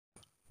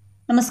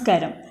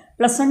നമസ്കാരം.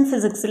 +1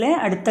 ഫിസിക്സിലെ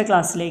അടുത്ത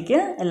ക്ലാസ്സിലേക്ക്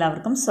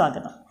എല്ലാവർക്കും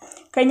സ്വാഗതം.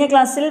 കഴിഞ്ഞ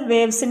ക്ലാസ്സിൽ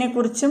വേവ്സിനെ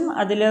കുറിച്ചും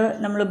അതിൽ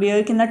നമ്മൾ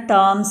ഉപയോഗിക്കുന്ന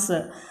ടേംസ്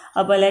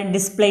അതുപോലെ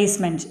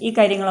ഡിസ്പ്ലേസ്മെൻറ്റ് ഈ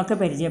കാര്യങ്ങളൊക്കെ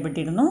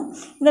പരിചയപ്പെട്ടിരുന്നു.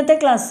 ഇന്നത്തെ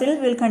ക്ലാസ്സിൽ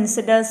will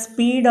consider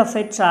speed of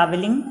A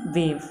travelling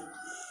wave.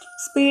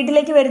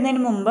 സ്പീഡിലേക്ക്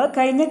വരുന്നതിന് മുമ്പ്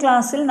കഴിഞ്ഞ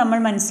ക്ലാസ്സിൽ നമ്മൾ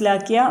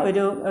മനസ്സിലാക്കിയ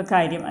ഒരു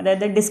കാര്യം,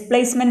 അതായത്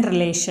ഡിസ്പ്ലേസ്മെൻറ്റ്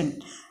റിലേഷൻ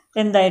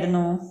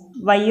എന്തായിരുന്നു?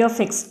 y of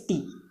xt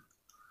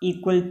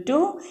equal to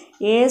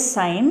a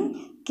sin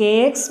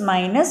kx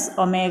minus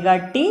omega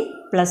T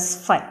plus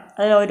phi.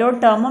 അതിൽ ഓരോ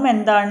ടേമും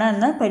എന്താണ്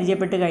എന്ന്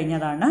പരിചയപ്പെട്ട്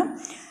കഴിഞ്ഞതാണ്.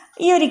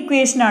 ഈ ഒരു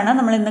ഇക്വേഷനാണ്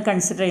നമ്മൾ ഇന്ന്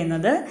കൺസിഡർ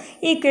ചെയ്യുന്നത്.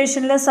 ഈ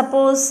ഇക്വേഷനിൽ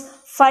suppose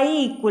phi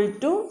equal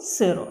to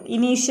 0,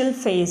 initial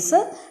face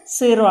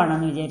 0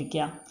 ആണെന്ന്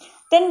വിചാരിക്കുക.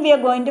 Then we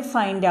are going to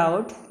find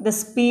out the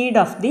speed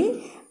of the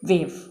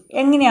wave.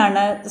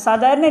 എങ്ങനെയാണ്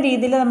സാധാരണ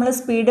രീതിയിൽ നമ്മൾ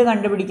സ്പീഡ്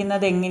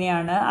കണ്ടുപിടിക്കുന്നത്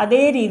എങ്ങനെയാണ്,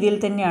 അതേ രീതിയിൽ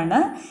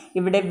തന്നെയാണ്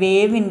ഇവിടെ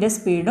വേവിൻ്റെ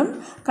സ്പീഡും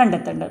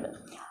കണ്ടെത്തേണ്ടത്.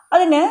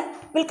 അതിന്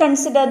will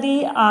consider the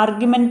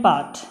argument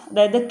part,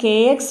 അതായത് K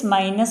X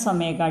minus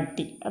omega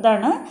T.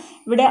 അതാണ്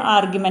ഇവിടെ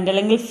ആർഗ്യുമെൻ്റ്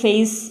അല്ലെങ്കിൽ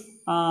face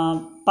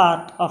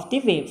part of the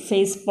wave,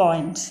 face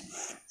point.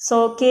 So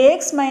K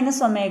X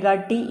minus omega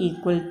T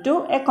equal to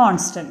A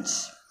constant.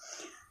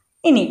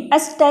 ഇനി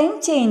as time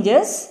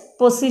changes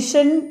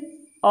position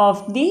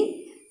of the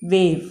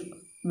wave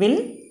will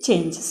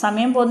change.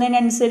 സമയം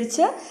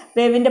പോകുന്നതിനനുസരിച്ച്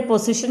വേവിൻ്റെ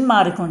position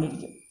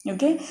മാറിക്കൊണ്ടിരിക്കും.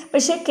 Okay,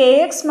 പക്ഷേ K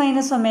X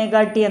minus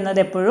omega T എന്നത്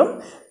എപ്പോഴും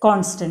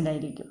constant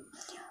ആയിരിക്കും.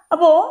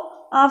 അപ്പോൾ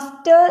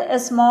after A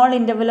small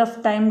interval of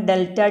time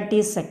delta T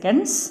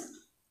seconds,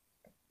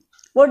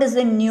 what is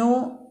A new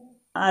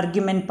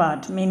argument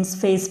part means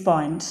face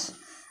point.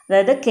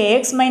 അതായത് K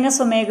X minus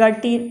omega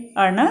T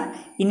ആണ്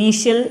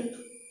initial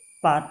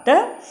part.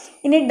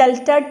 ഇനി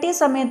delta T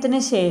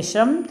സമയത്തിന്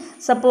ശേഷം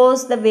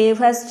suppose the wave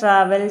has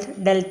travelled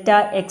delta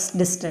X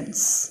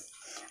distance.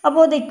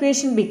 അപ്പോൾ the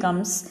equation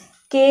becomes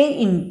K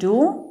into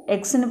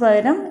എക്സിന്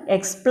പകരം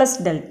X plus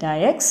delta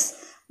X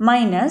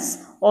minus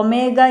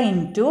omega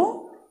into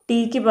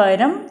tick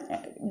പകരം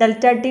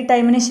delta T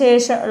ടൈമിന്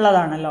ശേഷം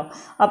ഉള്ളതാണല്ലോ,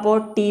 അപ്പോൾ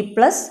ടി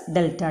പ്ലസ്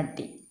ഡെൽറ്റ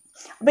ടി.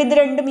 അപ്പോൾ ഇത്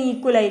രണ്ടും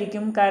ഈക്വൽ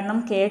ആയിരിക്കും, കാരണം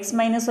K X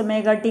minus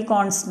omega T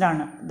constant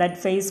ആണ്. ദാറ്റ്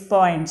ഫേസ്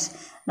പോയിൻറ്റ്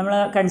നമ്മൾ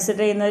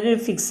കൺസിഡർ ചെയ്യുന്ന ഒരു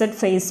ഫിക്സഡ്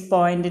ഫേസ്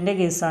പോയിൻറ്റിൻ്റെ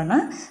കേസാണ്.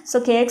 So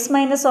K X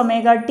minus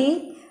omega T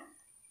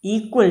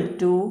equal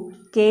to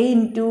K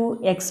into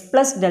X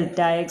plus delta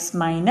X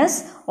minus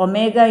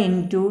omega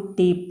into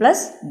T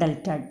plus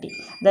delta T.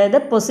 അതായത്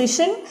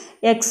position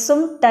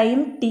എക്സും time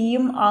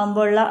ടിയും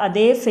ആകുമ്പോഴുള്ള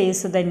അതേ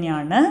face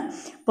തന്നെയാണ്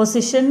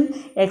പൊസിഷൻ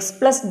എക്സ്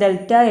പ്ലസ്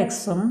ഡെൽറ്റ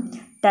എക്സും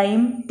time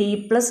T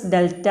plus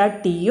delta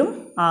ടിയും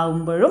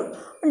ആകുമ്പോഴും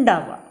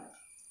ഉണ്ടാവുക.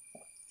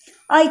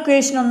 ആ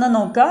equation ഒന്ന്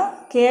നോക്കുക.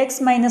 K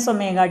X minus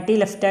omega T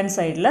left hand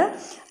സൈഡിൽ,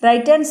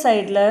 റൈറ്റ് ഹാൻഡ്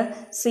സൈഡിൽ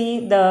C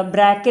the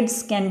brackets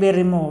can be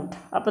removed.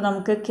 അപ്പോൾ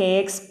നമുക്ക് K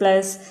X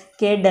plus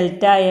K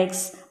delta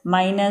X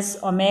minus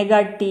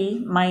omega T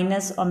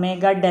minus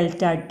omega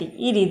delta T,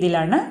 ഈ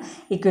രീതിയിലാണ്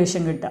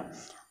ഇക്വേഷൻ കിട്ടുക.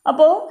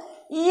 അപ്പോൾ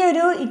ഈ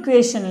ഒരു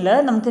ഇക്വേഷനിൽ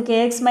നമുക്ക് K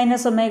X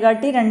minus omega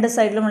T രണ്ട്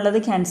സൈഡിലും ഉള്ളത്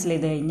ക്യാൻസൽ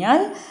ചെയ്ത്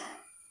കഴിഞ്ഞാൽ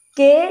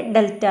K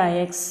delta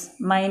X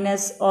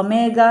minus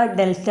omega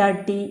delta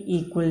T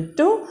equal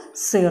to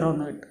 0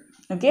 എന്ന് കിട്ടും.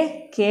 Okay,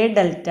 K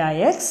delta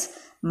X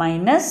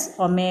minus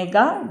omega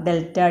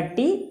delta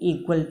T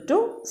equal to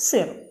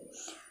 0.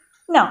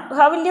 Now,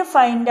 how will you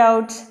find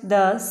out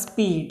the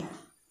speed?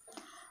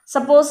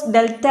 Suppose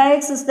delta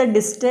x is the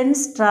distance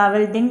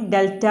travelled in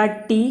delta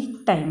t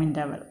time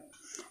interval.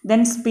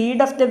 Then speed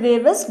of the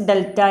wave is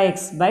delta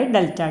x by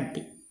delta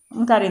t.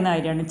 നമുക്കറിയുന്ന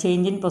കാര്യമാണ്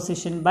change in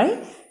position by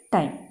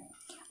time.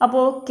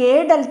 അപ്പോൾ K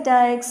delta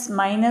X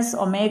minus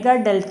omega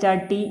delta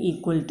T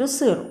equal to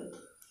 0,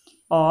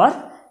 or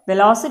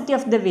velocity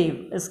of the wave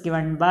is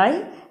given by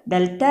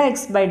delta x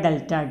by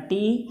delta t,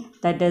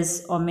 that is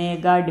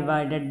omega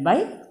divided by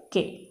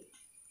k.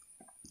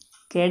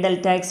 K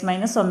delta x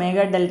minus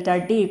omega delta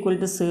t equal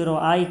to 0.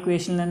 ആ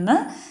ഇക്വേഷനിൽ നിന്ന്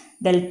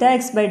delta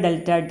x by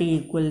delta t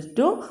equal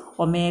to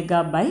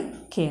omega by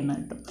k എന്ന്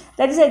കിട്ടും.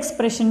 That is the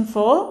expression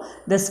for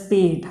the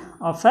speed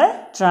of a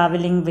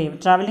travelling wave.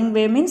 Travelling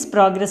wave means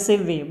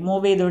progressive wave.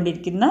 Move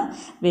ചെയ്തുകൊണ്ടിരിക്കുന്ന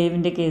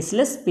വേവിൻ്റെ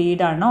കേസിൽ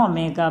സ്പീഡാണ്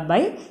omega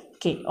by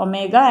K.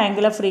 Omega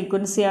angular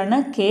frequency ആണ്,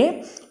 K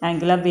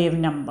angular wave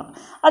number.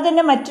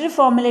 അതിനെ മറ്റൊരു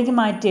ഫോമിലേക്ക്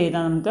മാറ്റി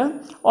എഴുതാം നമുക്ക്.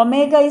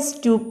 Omega is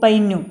 2π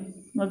new.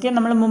 ഓക്കെ,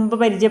 നമ്മൾ മുമ്പ്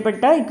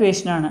പരിചയപ്പെട്ട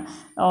ഇക്വേഷനാണ്.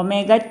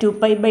 ഒമേഗ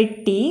 2π ബൈ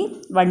ടി,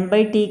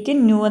 1/tക്ക്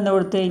ന്യൂ എന്ന്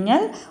കൊടുത്തു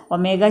കഴിഞ്ഞാൽ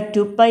omega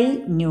 2π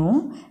new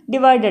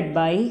divided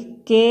by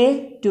K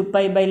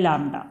 2π by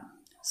lambda.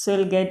 So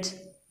will get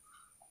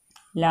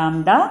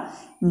lambda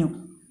new.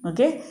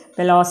 Okay,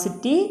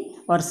 velocity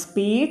or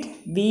speed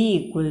v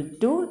equal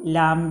to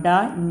lambda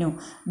nu.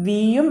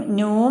 വിയും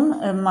ന്യൂവും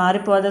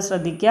മാറിപ്പോകാതെ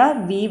ശ്രദ്ധിക്കുക.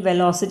 വി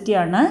വെലോസിറ്റി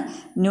ആണ്,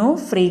 new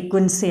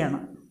frequency ആണ്.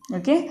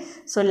 ഓക്കെ,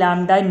 സോ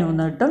ലാംഡ ന്യൂ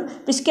എന്ന് കിട്ടും,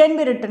 which can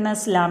be written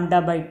as lambda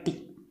by T,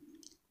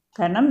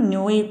 കാരണം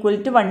new equal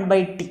to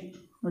 1/t.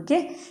 Okay,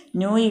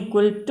 new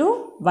equal to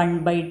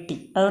 1/t.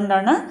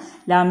 അതുകൊണ്ടാണ്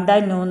lambda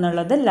new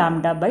എന്നുള്ളത്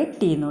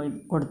λ/t എന്ന്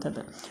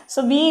കൊടുത്തത്.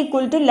 So v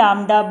equal to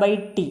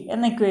λ/t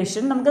എന്ന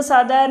equation നമുക്ക്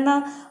സാധാരണ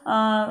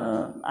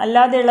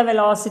അല്ലാതെയുള്ള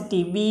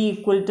വെലോസിറ്റി v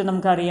ഈക്വൽ ടു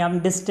നമുക്കറിയാം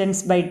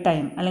ഡിസ്റ്റൻസ് ബൈ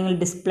ടൈം അല്ലെങ്കിൽ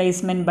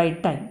ഡിസ്പ്ലേസ്മെൻറ്റ് ബൈ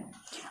ടൈം.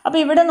 അപ്പോൾ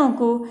ഇവിടെ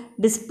നോക്കൂ,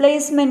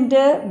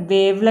 ഡിസ്പ്ലേസ്മെൻറ്റ്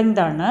വേവ് ലെങ്ത്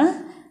ആണ്,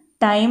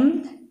 ടൈം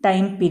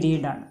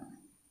പീരീഡാണ്.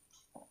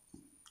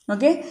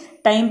 ഓക്കെ,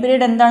 ടൈം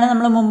പീരീഡ് എന്താണ്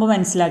നമ്മൾ മുമ്പ്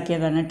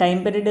മനസ്സിലാക്കിയതാണ്. Time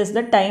period is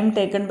the time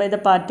taken by the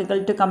particle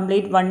to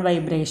complete one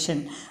vibration.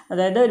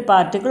 അതായത് ഒരു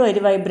പാർട്ടിക്കിൾ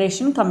ഒരു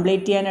വൈബ്രേഷൻ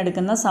കംപ്ലീറ്റ് ചെയ്യാൻ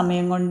എടുക്കുന്ന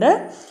സമയം കൊണ്ട്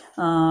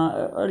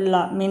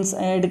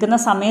എടുക്കുന്ന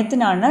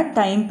സമയത്തിനാണ്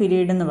ടൈം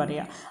പീരീഡ് എന്ന്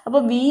പറയുക.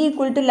 അപ്പോൾ v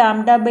ഈക്വൽ ടു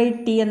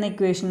λ/t എന്ന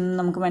ഇക്വേഷൻ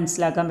നമുക്ക്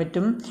മനസ്സിലാക്കാൻ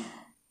പറ്റും.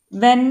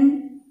 When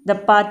the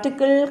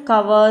particle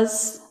covers,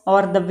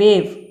 or the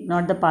wave,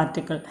 not the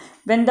particle,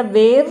 when the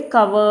wave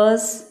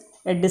covers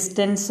a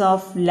distance of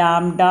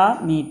lambda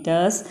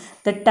meters,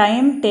 the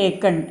time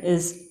taken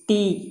is t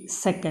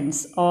seconds,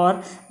 or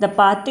the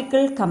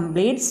particle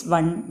completes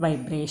one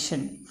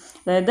vibration.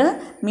 അതായത്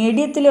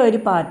മീഡിയത്തിലെ ഒരു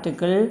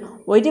particle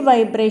ഒരു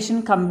vibration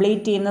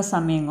complete ചെയ്യുന്ന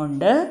സമയം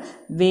കൊണ്ട്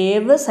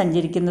wave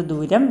സഞ്ചരിക്കുന്ന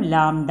ദൂരം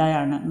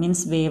ലാംഡയാണ്,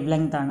 means wave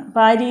length ആണ്.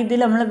 അപ്പോൾ ആ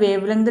രീതിയിൽ നമ്മൾ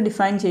വേവ് ലെങ്ത്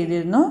ഡിഫൈൻ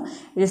ചെയ്തിരുന്നു.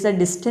 It is the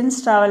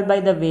distance travel by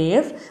the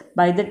wave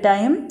by the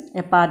time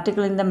A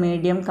particle in the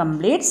medium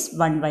completes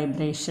one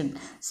vibration.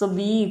 So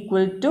v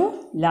equal to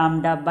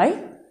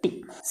λ/t.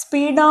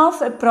 Speed of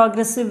A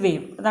progressive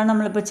wave, അതാണ്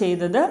നമ്മളിപ്പോൾ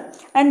ചെയ്തത്.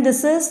 And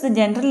this is the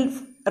general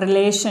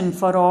relation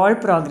for all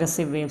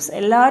progressive waves.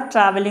 എല്ലാ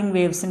travelling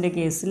വേവ്സിൻ്റെ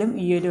കേസിലും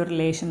ഈ ഒരു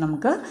relation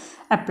നമുക്ക്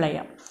apply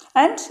ചെയ്യാം.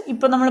 And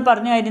ഇപ്പോൾ നമ്മൾ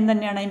പറഞ്ഞ കാര്യം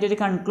തന്നെയാണ് അതിൻ്റെ ഒരു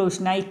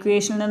കൺക്ലൂഷൻ. ആ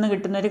ഇക്വേഷനിൽ നിന്ന്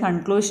കിട്ടുന്ന ഒരു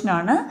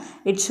കൺക്ലൂഷനാണ്,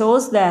 it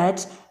shows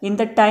that in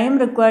the time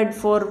required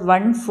for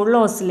one full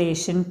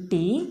oscillation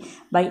t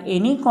by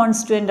any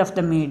constituent of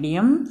the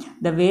medium,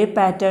 the wave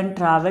pattern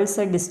travels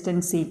a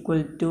distance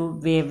equal to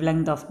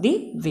wavelength of the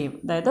wave.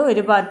 അതായത്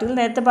ഒരു particle,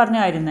 നേരത്തെ പറഞ്ഞ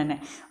കാര്യം തന്നെ,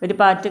 ഒരു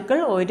particle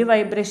ഒരു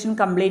vibration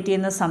complete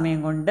ചെയ്യുന്ന സമയം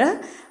കൊണ്ട്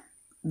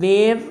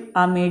വേവ്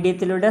ആ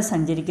മീഡിയത്തിലൂടെ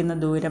സഞ്ചരിക്കുന്ന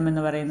ദൂരം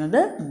എന്ന് പറയുന്നത്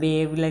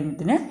wave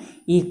ലെങ്തിന്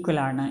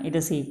ഈക്വലാണ്. It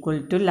is equal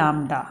to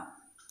lambda.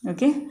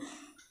 Okay,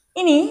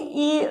 ഇനി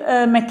ഈ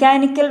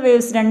മെക്കാനിക്കൽ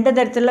വേവ്സ്, രണ്ട്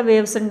തരത്തിലുള്ള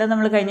വേവ്സ് ഉണ്ട്,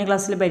 നമ്മൾ കഴിഞ്ഞ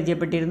ക്ലാസ്സിൽ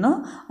പരിചയപ്പെട്ടിരുന്നു.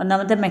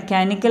 ഒന്നാമത്തെ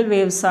മെക്കാനിക്കൽ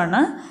വേവ്സ്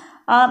ആണ്.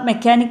 ആ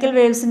മെക്കാനിക്കൽ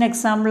വേവ്സിന്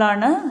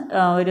എക്സാമ്പിളാണ്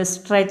ഒരു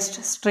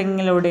സ്ട്രെച്ച്ഡ്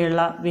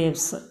സ്ട്രിങ്ങിലൂടെയുള്ള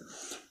വേവ്സ്.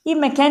 ഈ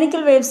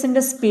mechanical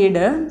വേവ്സിൻ്റെ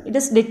speed it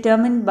is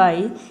determined by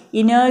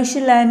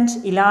inertial and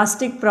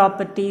elastic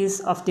properties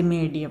of the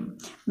medium.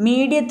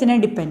 മീഡിയത്തിനെ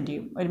depend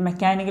ചെയ്യും. ഒരു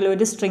മെക്കാനിക്കൽ,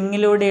 ഒരു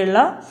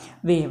സ്ട്രിങ്ങിലൂടെയുള്ള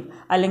വേവ്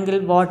അല്ലെങ്കിൽ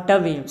വാട്ടർ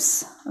വേവ്സ്.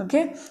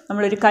 ഓക്കെ,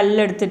 നമ്മളൊരു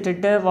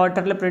കല്ലെടുത്തിട്ടിട്ട്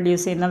വാട്ടറിൽ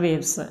പ്രൊഡ്യൂസ് ചെയ്യുന്ന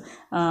വേവ്സ്,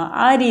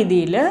 ആ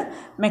രീതിയിൽ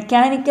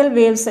മെക്കാനിക്കൽ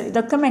വേവ്സ്,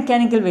 ഇതൊക്കെ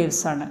മെക്കാനിക്കൽ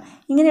വേവ്സാണ്.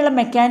 ഇങ്ങനെയുള്ള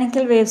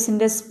മെക്കാനിക്കൽ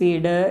വേവ്സിൻ്റെ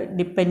സ്പീഡ്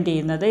ഡിപ്പെൻഡ്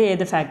ചെയ്യുന്നത്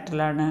ഏത്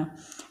ഫാക്ടറിലാണ്?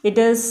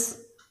 It is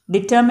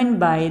determined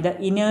by the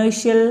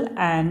inertial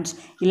and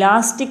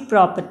elastic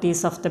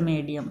properties of the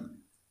medium.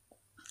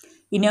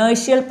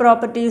 Inertial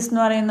properties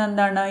എന്ന് പറയുന്നത്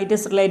എന്താണ്? It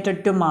is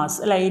related to mass,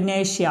 അല്ല,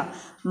 ഇനേഷ്യ.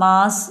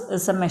 Mass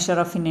is A measure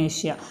of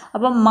ഇനേഷ്യ.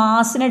 അപ്പം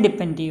മാസിനെ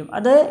ഡിപ്പെൻഡ് ചെയ്യും.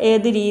 അത്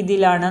ഏത്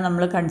രീതിയിലാണ്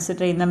നമ്മൾ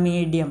കൺസിഡർ ചെയ്യുന്ന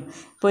മീഡിയം.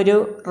 ഇപ്പോൾ ഒരു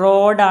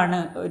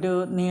റോഡാണ്, ഒരു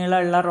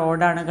നീളമുള്ള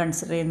റോഡാണ്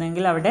കൺസിഡർ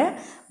ചെയ്യുന്നതെങ്കിൽ അവിടെ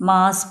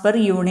മാസ് പെർ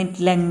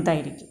യൂണിറ്റ് ലെങ്ത്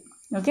ആയിരിക്കും.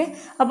 ഓക്കെ,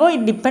 അപ്പോൾ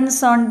it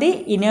depends on the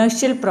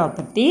inertial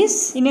properties.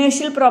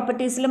 Inertial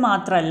പ്രോപ്പർട്ടീസിൽ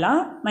മാത്രമല്ല,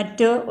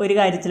 മറ്റ് ഒരു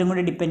കാര്യത്തിലും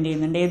കൂടി ഡിപ്പെൻഡ്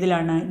ചെയ്യുന്നുണ്ട്.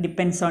 ഏതിലാണ്?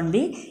 Depends on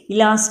the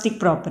elastic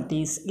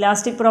properties.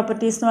 Elastic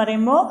properties എന്ന്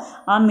പറയുമ്പോൾ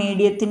ആ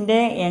മീഡിയത്തിൻ്റെ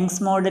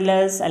യങ്സ്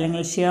മോഡുലസ്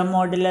അല്ലെങ്കിൽ ഷിയർ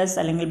മോഡുലസ്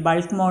അല്ലെങ്കിൽ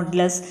ബൾക്ക്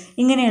മോഡുലസ്,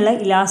 ഇങ്ങനെയുള്ള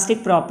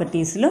ഇലാസ്റ്റിക്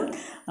പ്രോപ്പർട്ടീസിലും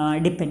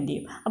ഡിപ്പെൻഡ്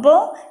ചെയ്യും. അപ്പോൾ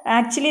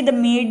actually the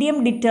medium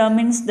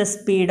determines the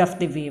speed of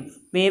the wave.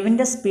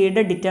 വേവിൻ്റെ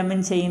speed determine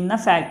ചെയ്യുന്ന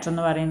ഫാക്ടർ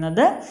എന്ന്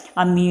പറയുന്നത്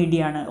ആ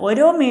മീഡിയമാണ്.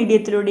 ഓരോ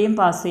മീഡിയത്തിലൂടെയും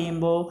പാസ്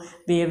ചെയ്യുമ്പോൾ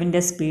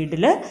വേവിൻ്റെ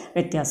സ്പീഡിൽ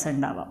വ്യത്യാസം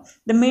ഉണ്ടാവാം.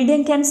 The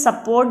medium can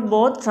support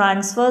both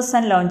transverse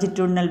and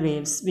longitudinal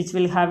waves which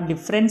will have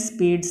different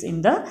speeds in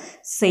the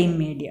same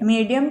medium.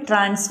 Medium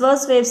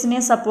transverse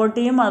waves support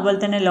ചെയ്യും, അതുപോലെ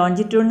തന്നെ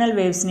ലോഞ്ചിറ്റ്യൂഡിനൽ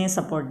വേവ്സിനെ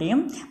സപ്പോർട്ട്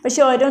ചെയ്യും.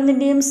 പക്ഷേ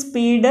ഓരോന്നിൻ്റെയും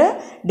സ്പീഡ്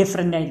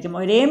ഡിഫറെൻ്റ് ആയിരിക്കും.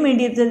 ഒരേ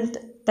മീഡിയത്തിൽ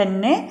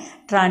തന്നെ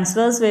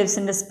ട്രാൻസ്വേഴ്സ്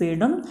വേവ്സിൻ്റെ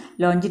സ്പീഡും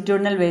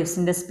ലോഞ്ചിറ്റ്യൂഡിനൽ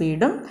വേവ്സിൻ്റെ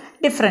സ്പീഡും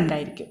ഡിഫറെൻ്റ്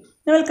ആയിരിക്കും.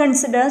 നമ്മൾ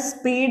consider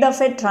speed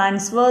of A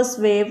transverse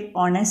wave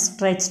on A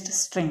stretched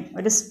string.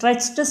 ഒരു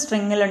സ്ട്രെച്ച്ഡ്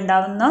സ്ട്രിങ്ങിൽ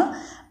ഉണ്ടാകുന്ന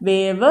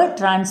വേവ്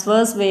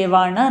ട്രാൻസ്വേഴ്സ്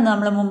വേവാണ് എന്ന്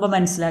നമ്മൾ മുമ്പ്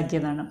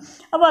മനസ്സിലാക്കിയതാണ്.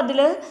 അപ്പോൾ അതിൽ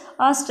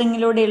ആ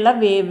സ്ട്രിങ്ങിലൂടെയുള്ള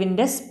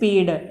വേവിൻ്റെ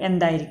സ്പീഡ്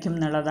എന്തായിരിക്കും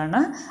എന്നുള്ളതാണ്.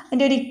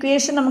 അതിൻ്റെ ഒരു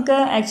ഇക്വേഷൻ നമുക്ക്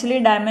ആക്ച്വലി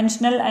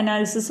ഡയമെൻഷണൽ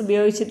അനാലിസിസ്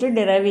ഉപയോഗിച്ചിട്ട്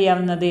ഡിറൈവ്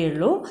ചെയ്യാവുന്നതേ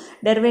ഉള്ളൂ.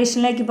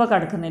 ഡെറിവേഷനിലേക്ക് ഇപ്പോൾ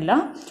കടക്കുന്നില്ല.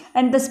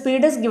 And the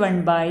speed is given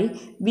by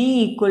v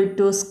equal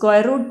to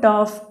square root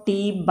of t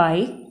by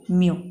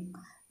mu,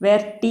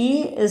 where T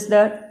is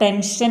the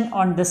tension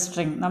on the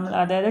string. നമ്മൾ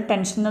അതായത്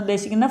ടെൻഷൻ എന്ന്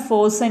ഉദ്ദേശിക്കുന്ന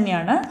ഫോഴ്സ്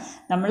തന്നെയാണ്.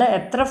 നമ്മൾ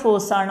എത്ര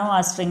ഫോഴ്സാണോ ആ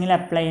സ്ട്രിങ്ങിൽ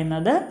അപ്ലൈ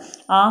ചെയ്യുന്നത്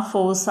ആ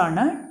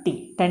ഫോഴ്സാണ് T,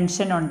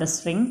 tension on the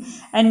string.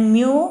 And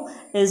mu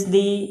is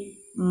the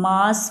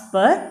mass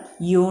per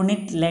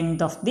unit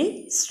length of the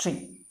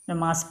string.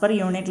 Mass per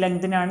unit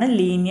ലെങ്തിനാണ്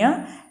linear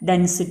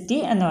density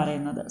എന്ന്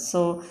പറയുന്നത്.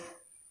 So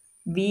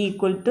v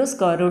equal to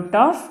square root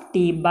of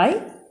t by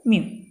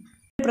mu.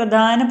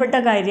 പ്രധാനപ്പെട്ട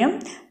കാര്യം,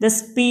 the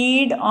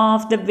speed of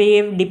the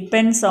wave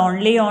depends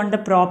only on the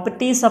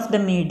properties of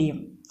the medium.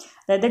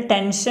 അതായത്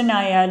tension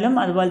ആയാലും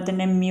അതുപോലെ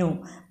തന്നെ mu,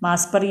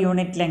 mass per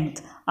unit length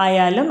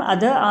ആയാലും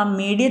അത് ആ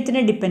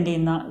മീഡിയത്തിനെ ഡിപ്പെൻഡ്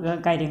ചെയ്യുന്ന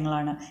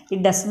കാര്യങ്ങളാണ്.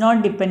 It does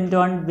not depend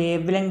on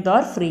wave length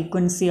or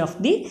frequency of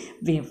the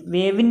wave.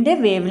 വേവിൻ്റെ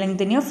wave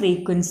ലെങ്തിനെയോ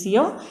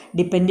ഫ്രീക്വൻസിയോ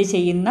depend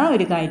ചെയ്യുന്ന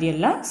ഒരു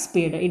കാര്യമല്ല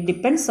speed. It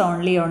depends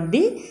only on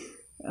the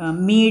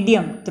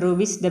medium through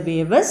which the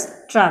wave is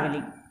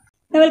traveling.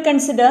 Now we'll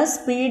consider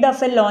speed of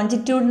a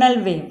longitudinal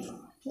wave.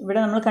 ഇവിടെ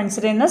നമ്മൾ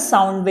consider ചെയ്യുന്ന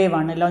sound wave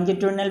ആണ്.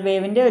 Longitudinal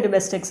വേവിൻ്റെ ഒരു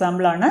best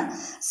example ആണ്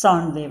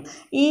sound wave.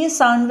 ഈ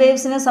സൗണ്ട്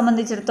വേവ്സിനെ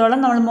സംബന്ധിച്ചിടത്തോളം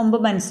നമ്മൾ മുമ്പ്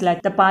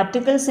മനസ്സിലാക്കി, the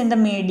particles in the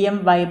medium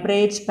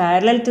vibrate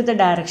parallel to the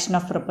direction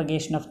of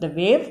propagation of the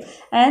wave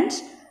and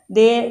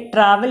they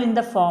travel in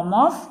the form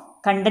of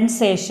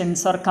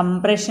കണ്ടൻസേഷൻസ് or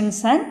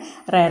compressions and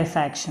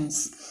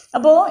റെയറിഫാക്ഷൻസ്.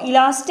 അപ്പോൾ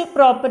elastic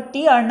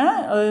property ആണ്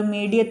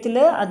മീഡിയത്തിൽ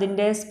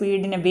അതിൻ്റെ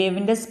സ്പീഡിനെ,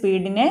 വേവിൻ്റെ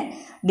സ്പീഡിനെ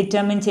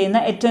determine ചെയ്യുന്ന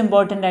ഏറ്റവും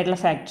ഇമ്പോർട്ടൻ്റ് ആയിട്ടുള്ള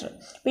ഫാക്ടർ.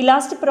 അപ്പോൾ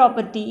ഇലാസ്റ്റിക്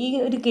പ്രോപ്പർട്ടി, ഈ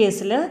ഒരു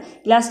കേസിൽ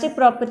elastic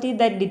property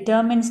that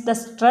determines the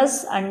stress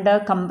under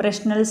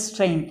കംപ്രഷണൽ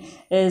strain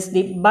is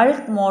the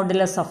bulk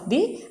modulus of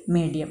the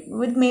medium.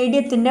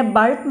 മീഡിയത്തിൻ്റെ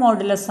bulk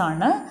modulus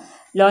ആണ്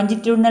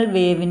ലോഞ്ചിറ്റ്യൂഡിനൽ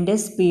വേവിൻ്റെ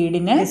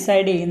സ്പീഡിനെ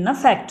ഡിസൈഡ് ചെയ്യുന്ന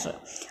ഫാക്ടർ.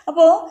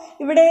 അപ്പോൾ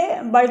ഇവിടെ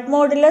ബൾക്ക്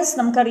മോഡുലസ്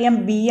നമുക്കറിയാം,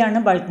 ബി ആണ്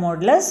ബൾക്ക്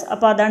മോഡുലസ്.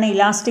 അപ്പോൾ അതാണ്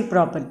elastic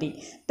property.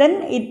 Then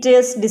it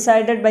is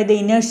decided by the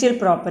inertial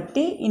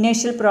property.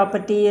 Inertial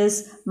property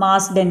is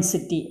mass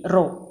density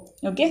raw.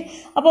 Okay,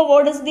 അപ്പോൾ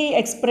what is the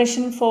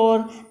expression for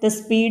the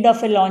speed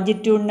of A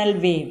longitudinal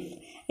wave?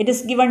 It is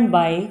given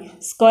by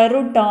square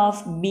root of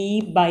b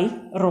by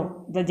rho.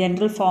 The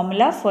general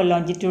formula for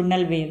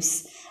longitudinal waves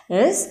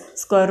is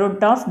square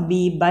root of b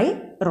by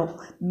rho.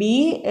 B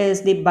is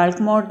the bulk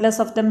modulus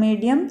of the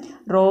medium,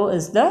 rho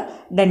is the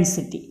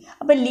density.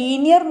 അപ്പോൾ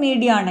linear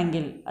media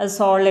ആണെങ്കിൽ അത്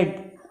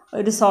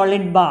ഒരു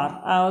solid bar,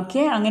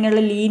 okay,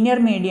 അങ്ങനെയുള്ള linear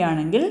media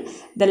ആണെങ്കിൽ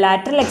the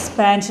lateral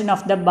expansion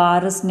of the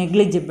bar is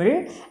negligible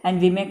and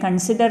we may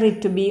consider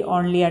it to B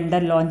only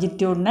under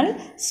longitudinal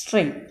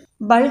strain.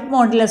 Bulk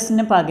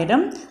മോഡുലസിന്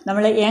പകരം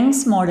നമ്മൾ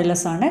Young's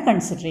modulus ആണ്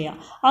consider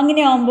ചെയ്യുക.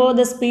 അങ്ങനെ ആകുമ്പോൾ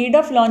the speed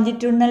of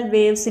longitudinal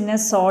waves in A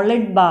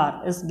solid bar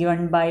is given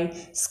by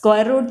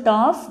square root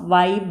of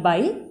Y by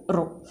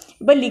rho.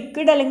 ഇപ്പോൾ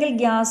liquid അല്ലെങ്കിൽ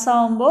gas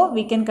ആകുമ്പോൾ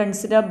we can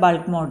consider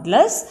bulk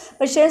modulus.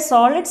 പക്ഷേ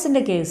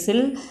സോളിഡ്സിൻ്റെ കേസിൽ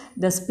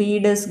the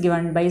speed is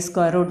given by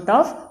square root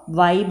of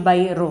Y by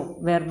rho,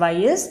 were Y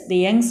is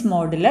the Young's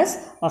modulus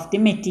of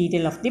the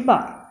material of the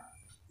bar.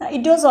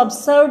 It was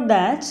observed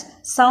that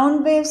sound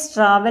waves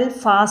travel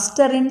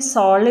faster in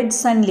solids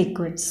and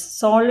liquids.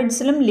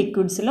 സോളിഡ്സിലും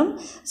ലിക്വിഡ്സിലും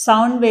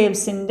sound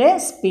വേവ്സിൻ്റെ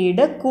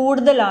speed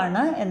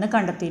കൂടുതലാണ് എന്ന്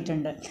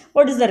കണ്ടെത്തിയിട്ടുണ്ട്.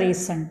 What is the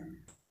reason?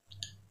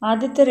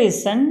 ആദ്യത്തെ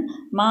reason,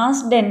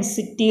 mass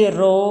density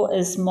rho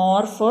is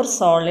more for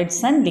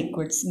solids and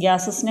liquids.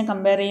 ഗ്യാസസിനെ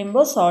compare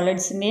ചെയ്യുമ്പോൾ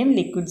സോളിഡ്സിൻ്റെയും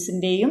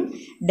ലിക്വിഡ്സിൻ്റെയും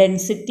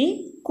density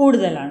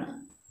കൂടുതലാണ്.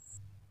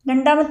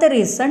 രണ്ടാമത്തെ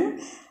reason,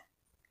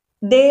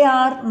 they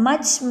are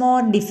much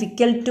more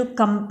difficult to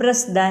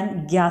compress than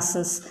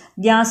gases.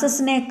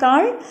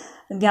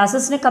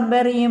 ഗ്യാസസിനെ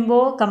compare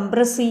ചെയ്യുമ്പോൾ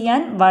compress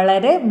ചെയ്യാൻ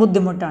വളരെ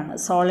ബുദ്ധിമുട്ടാണ്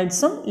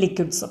സോളിഡ്സും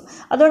ലിക്വിഡ്സും.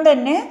 അതുകൊണ്ട്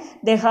തന്നെ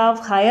they have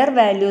higher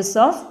values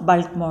of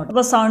bulk mode.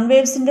 അപ്പോൾ സൗണ്ട്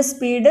വേവ്സിൻ്റെ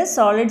സ്പീഡ്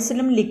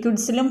സോളിഡ്സിലും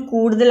ലിക്വിഡ്സിലും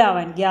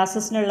കൂടുതലാവാൻ,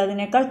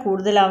 ഗ്യാസസിനുള്ളതിനേക്കാൾ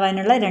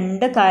കൂടുതലാവാനുള്ള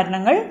രണ്ട്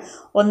കാരണങ്ങൾ,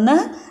 ഒന്ന്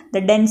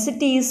the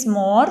density is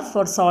more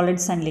for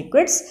solids and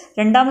liquids,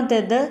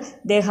 രണ്ടാമത്തേത്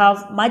they have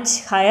much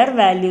higher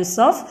values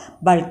of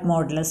bulk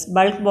modulus.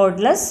 Bulk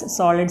modulus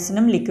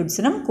സോളിഡ്സിനും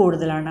ലിക്വിഡ്സിനും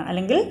കൂടുതലാണ്,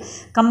 അല്ലെങ്കിൽ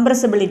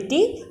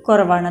കംപ്രസിബിലിറ്റി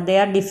കുറവാണ്. They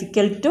are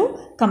difficult to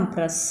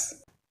compress.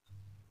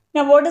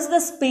 Now what is the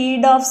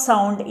speed of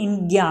sound in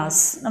gas?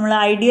 നമ്മൾ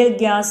ideal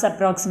gas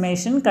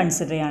approximation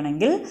consider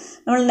ചെയ്യുകയാണെങ്കിൽ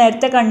നമ്മൾ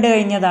നേരത്തെ കണ്ടു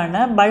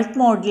കഴിഞ്ഞതാണ്, ബൾക്ക്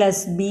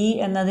മോഡുലസ് ബി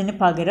എന്നതിന്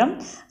പകരം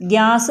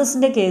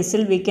ഗ്യാസസിൻ്റെ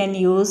കേസിൽ we can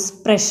use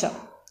pressure.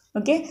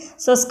 Okay,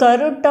 so square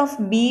root of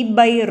B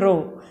by rho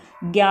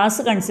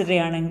gas consider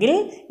ചെയ്യുകയാണെങ്കിൽ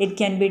it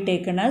can be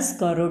taken as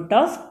square root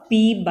of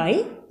P by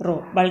rho.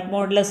 Bulk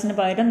മോഡുലസിന്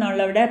പകരം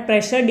നമ്മളവിടെ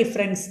pressure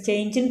difference,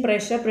 change in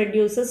pressure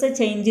produces A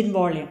change in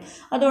volume.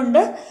 അതുകൊണ്ട്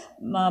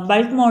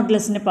bulk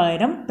മോഡുലസിന്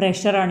പകരം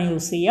പ്രഷറാണ്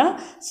use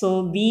ചെയ്യുക. So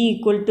we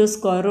equal to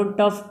square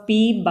root of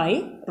P by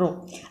rho.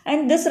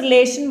 And this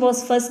relation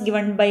was first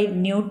given by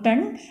newton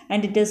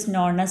and it is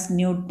known as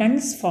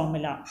Newton's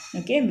formula.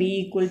 Okay, V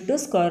equal to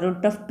square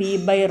root of P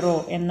by rho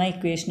എന്ന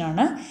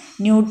ഇക്വേഷനാണ്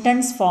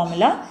Newton's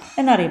formula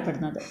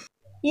എന്നറിയപ്പെടുന്നത്.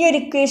 ഈ ഒരു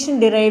equation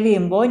derive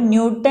ചെയ്യുമ്പോൾ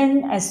newton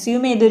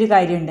assume ചെയ്തൊരു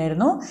കാര്യം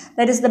ഉണ്ടായിരുന്നു.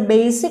 That is the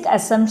basic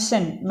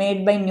assumption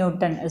made by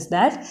newton is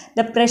that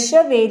the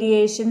pressure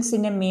variations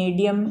in A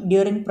medium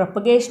during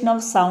propagation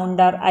of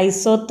sound R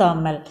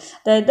isothermal.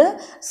 അതായത്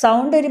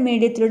sound ഒരു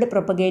മീഡിയത്തിലൂടെ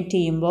പ്രൊപ്പഗേറ്റ്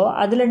ചെയ്യുമ്പോൾ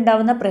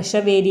അതിലുണ്ടാവുന്ന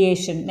പ്രഷർ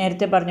വേരിയേഷൻ,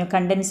 നേരത്തെ പറഞ്ഞു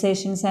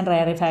കണ്ടൻസേഷൻസ് ആൻഡ്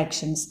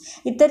റെയറിഫാക്ഷൻസ്,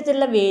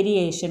 ഇത്തരത്തിലുള്ള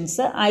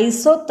വേരിയേഷൻസ്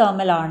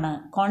ഐസോതെർമൽ ആണ്,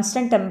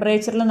 കോൺസ്റ്റൻറ്റ്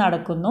ടെമ്പറേച്ചറിൽ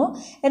നടക്കുന്നു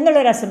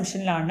എന്നുള്ളൊരു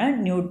അസംഷനിലാണ്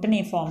ന്യൂട്ടൺ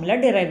ഈ ഫോർമുല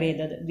ഡിറൈവ്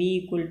ചെയ്തത്. V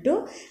equal to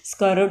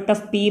square root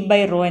of P by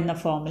rho എന്ന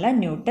ഫോർമുല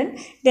ന്യൂട്ടൺ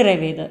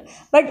ഡിറൈവ് ചെയ്തത്.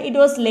 But it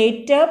was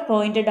later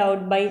pointed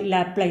out by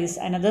Laplace,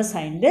 another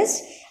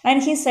scientist,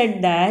 and he said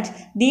that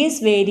these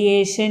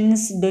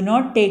variations do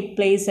not take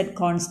place at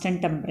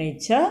constant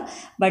temperature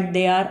but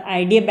they are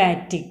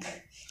adiabatic.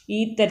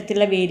 ഈ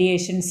തരത്തിലുള്ള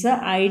variations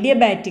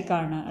adiabatic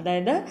ആണ്,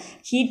 അതായത്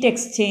heat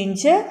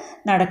exchange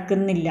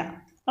നടക്കുന്നില്ല.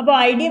 അപ്പോൾ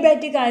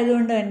adiabatic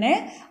ആയതുകൊണ്ട് തന്നെ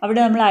അവിടെ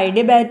നമ്മൾ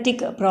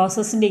adiabatic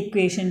പ്രോസസ്സിൻ്റെ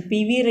equation P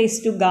V rays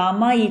to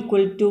gamma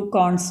equal to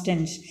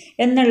constant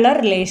എന്നുള്ള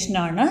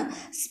റിലേഷനാണ്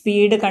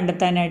സ്പീഡ്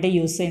കണ്ടെത്താനായിട്ട്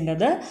യൂസ്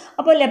ചെയ്യേണ്ടത്.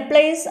 അപ്പോൾ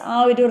ലെപ്ലേസ് ആ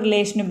ഒരു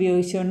റിലേഷൻ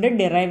ഉപയോഗിച്ചുകൊണ്ട്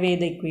ഡിറൈവ്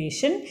ചെയ്ത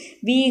equation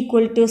V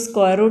equal to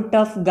square root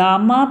of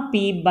gamma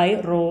P by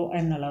rho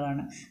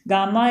എന്നുള്ളതാണ്.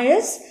 Gamma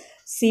is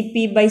CP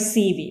by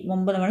CV,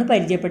 മുമ്പ് നമ്മൾ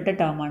പരിചയപ്പെട്ട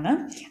ടേമാണ്.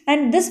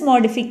 And this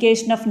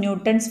modification of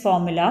Newton's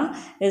formula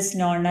is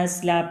known as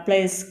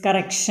Laplace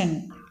correction.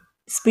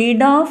 Speed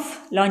of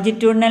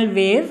longitudinal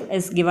wave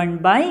is given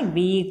by V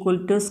equal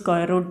to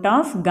square root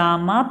of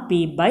gamma P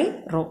by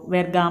rho,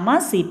 where gamma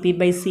Cp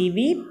by Cv,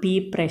 P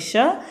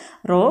pressure,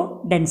 rho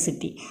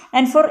density.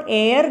 And for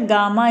air,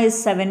 gamma is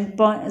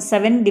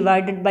 7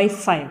 divided by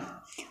 5.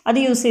 അത്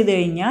use ചെയ്ത്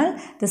കഴിഞ്ഞാൽ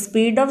the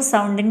speed of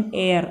sound in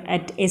air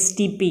at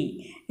STP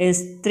is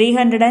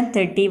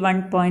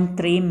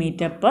 331.3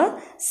 meter per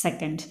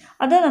second.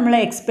 അത് നമ്മൾ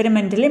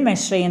experimentally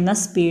measure ചെയ്യുന്ന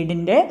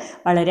സ്പീഡിൻ്റെ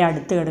വളരെ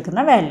അടുത്ത്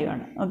കിടക്കുന്ന value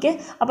ആണ്. ഓക്കെ,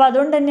 അപ്പോൾ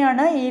അതുകൊണ്ട്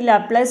തന്നെയാണ് ഈ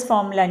Laplace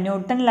formula,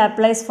 newton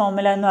Laplace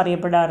formula എന്ന്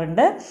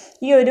അറിയപ്പെടാറുണ്ട്.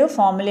 ഈ ഒരു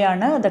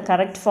ഫോർമുലയാണ് the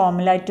correct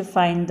formula to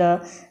find the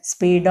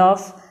speed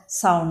of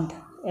sound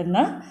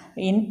എന്ന്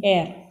in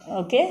air.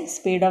 Okay,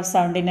 speed of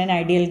sound in an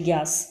ideal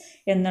gas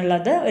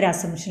എന്നുള്ളത് ഒരു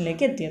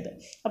അസംഷനിലേക്ക് എത്തിയത്.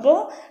 അപ്പോൾ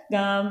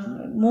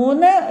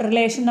 3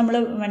 റിലേഷൻ നമ്മൾ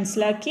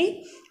മനസ്സിലാക്കി.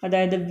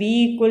 അതായത് V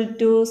equal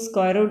to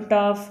square root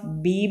of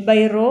B by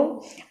rho,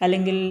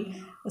 അല്ലെങ്കിൽ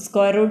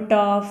square root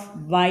of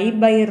Y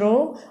by rho,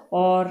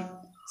 or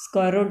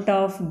square root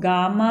of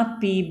gamma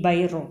P by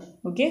rho.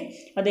 Okay,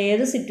 അത്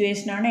ഏത്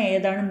സിറ്റുവേഷനാണ്,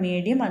 ഏതാണ്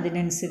മീഡിയം,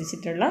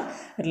 അതിനനുസരിച്ചിട്ടുള്ള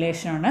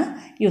റിലേഷനാണ്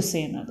യൂസ്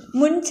ചെയ്യുന്നത്.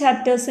 മുൻ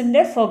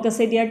ചാപ്റ്റേഴ്സിൻ്റെ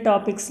ഫോക്കസ് ഏരിയ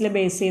ടോപ്പിക്സിൽ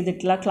ബേസ്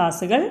ചെയ്തിട്ടുള്ള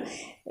ക്ലാസ്സുകൾ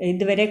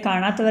ഇതുവരെ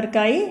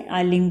കാണാത്തവർക്കായി ആ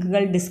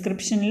ലിങ്കുകൾ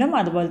ഡിസ്ക്രിപ്ഷനിലും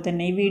അതുപോലെ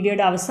തന്നെ ഈ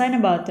വീഡിയോയുടെ അവസാന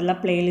ഭാഗത്തുള്ള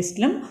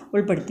പ്ലേലിസ്റ്റിലും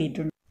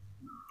ഉൾപ്പെടുത്തിയിട്ടുണ്ട്.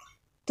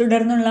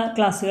 തുടർന്നുള്ള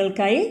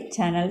ക്ലാസ്സുകൾക്കായി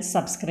ചാനൽ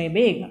സബ്സ്ക്രൈബ്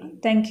ചെയ്യുക.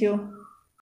 താങ്ക്